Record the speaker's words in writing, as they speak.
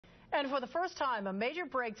And for the first time, a major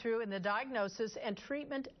breakthrough in the diagnosis and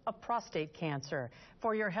treatment of prostate cancer.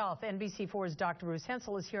 For your health, NBC4's Dr. Bruce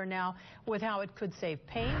Hensel is here now with how it could save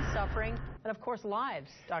pain, suffering, and of course lives.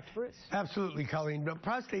 Dr. Bruce. Absolutely, Colleen. But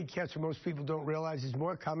prostate cancer, most people don't realize, is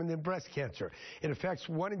more common than breast cancer. It affects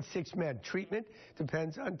 1 in 6 men. Treatment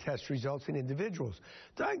depends on test results in individuals.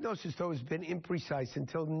 Diagnosis, though, has been imprecise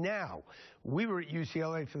until now. We were at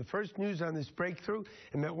UCLA for the first news on this breakthrough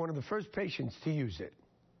and met one of the first patients to use it.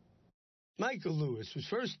 Michael Lewis was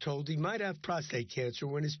first told he might have prostate cancer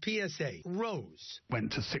when his PSA rose.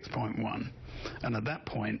 Went to 6.1, and at that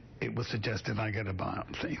point, it was suggested I get a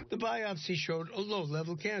biopsy. The biopsy showed a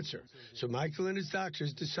low-level cancer, so Michael and his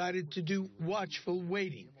doctors decided to do watchful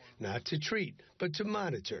waiting, not to treat, but to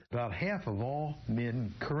monitor. About half of all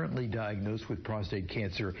men currently diagnosed with prostate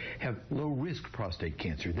cancer have low-risk prostate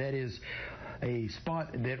cancer. That is, a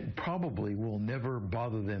spot that probably will never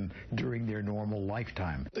bother them during their normal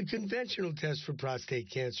lifetime. The conventional tests for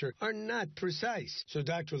prostate cancer are not precise, so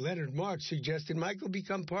Dr. Leonard Marks suggested Michael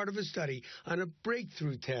become part of a study on a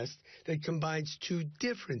breakthrough test that combines 2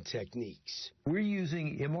 different techniques. We're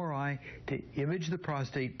using MRI to image the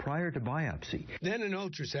prostate prior to biopsy. Then an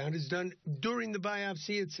ultrasound is done during the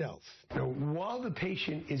biopsy itself. Now, while the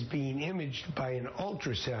patient is being imaged by an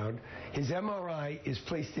ultrasound, his MRI is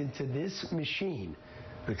placed into this machine.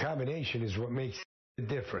 The combination is what makes the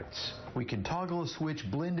difference. We can toggle a switch,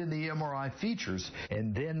 blend in the MRI features,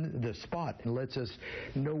 and then the spot lets us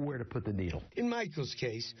know where to put the needle. In Michael's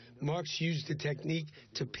case, Marks used the technique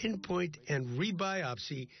to pinpoint and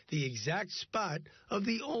rebiopsy the exact spot of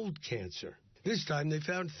the old cancer. This time they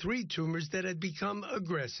found 3 tumors that had become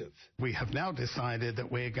aggressive. We have now decided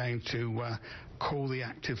that we're going to call the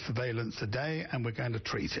active surveillance a day, and we're going to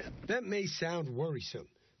treat it. That may sound worrisome.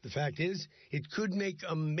 The fact is, it could make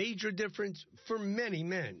a major difference for many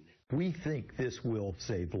men. We think this will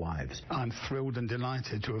save lives. I'm thrilled and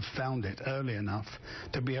delighted to have found it early enough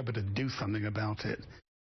to be able to do something about it.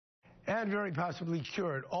 And very possibly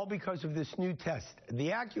cure it, all because of this new test.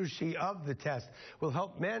 The accuracy of the test will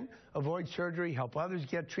help men avoid surgery, help others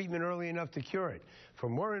get treatment early enough to cure it. For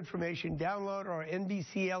more information, download our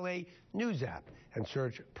NBCLA News app and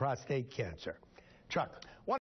search prostate cancer. Chuck, what